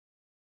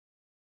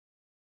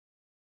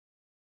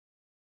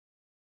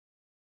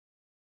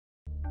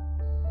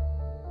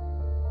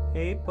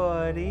Hey,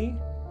 buddy.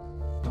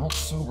 Don't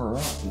sober up,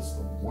 it's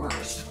the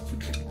worst.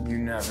 You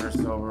never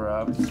sober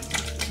up.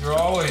 You're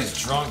always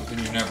drunk and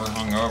you're never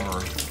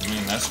hungover. I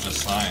mean, that's just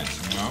science,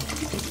 you know?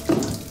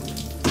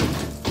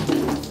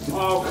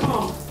 Oh,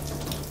 come.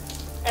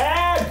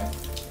 Ed!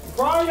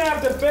 Probably gonna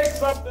have to fix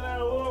something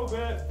in a little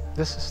bit.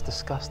 This is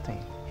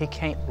disgusting. He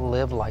can't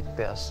live like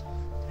this,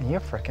 and you're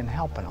freaking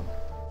helping him.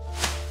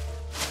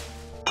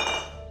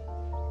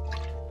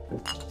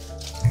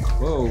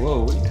 Whoa,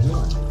 what are you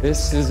doing?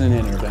 This is an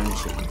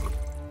intervention.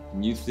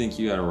 You think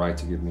you had a right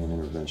to give me an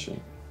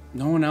intervention?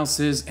 No one else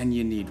is, and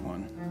you need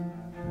one.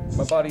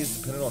 My body is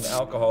dependent on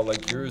alcohol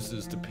like yours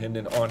is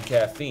dependent on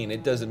caffeine.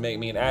 It doesn't make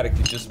me an addict,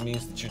 it just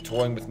means that you're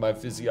toying with my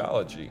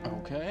physiology.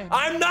 Okay.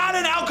 I'm not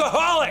an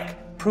alcoholic!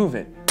 Prove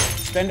it.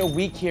 Spend a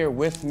week here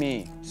with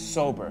me,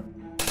 sober.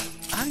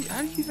 How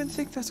do you even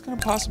think that's gonna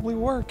possibly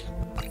work?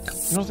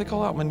 You don't think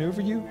I'll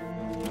outmaneuver you?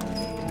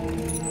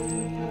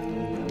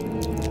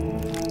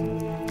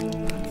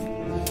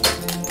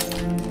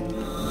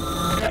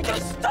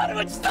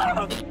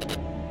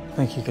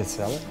 Think you could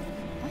sell it?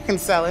 I can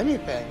sell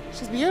anything.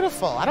 She's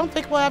beautiful. I don't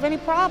think we'll have any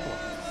problem.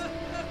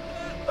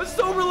 A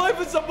sober life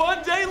is a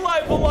mundane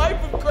life, a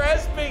life of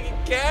grasping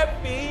and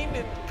caffeine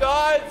and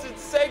gods and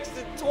sex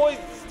and toys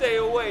to stay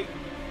awake.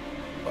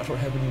 I don't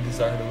have any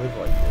desire to live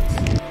like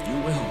this. You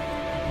will.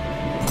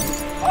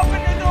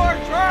 Open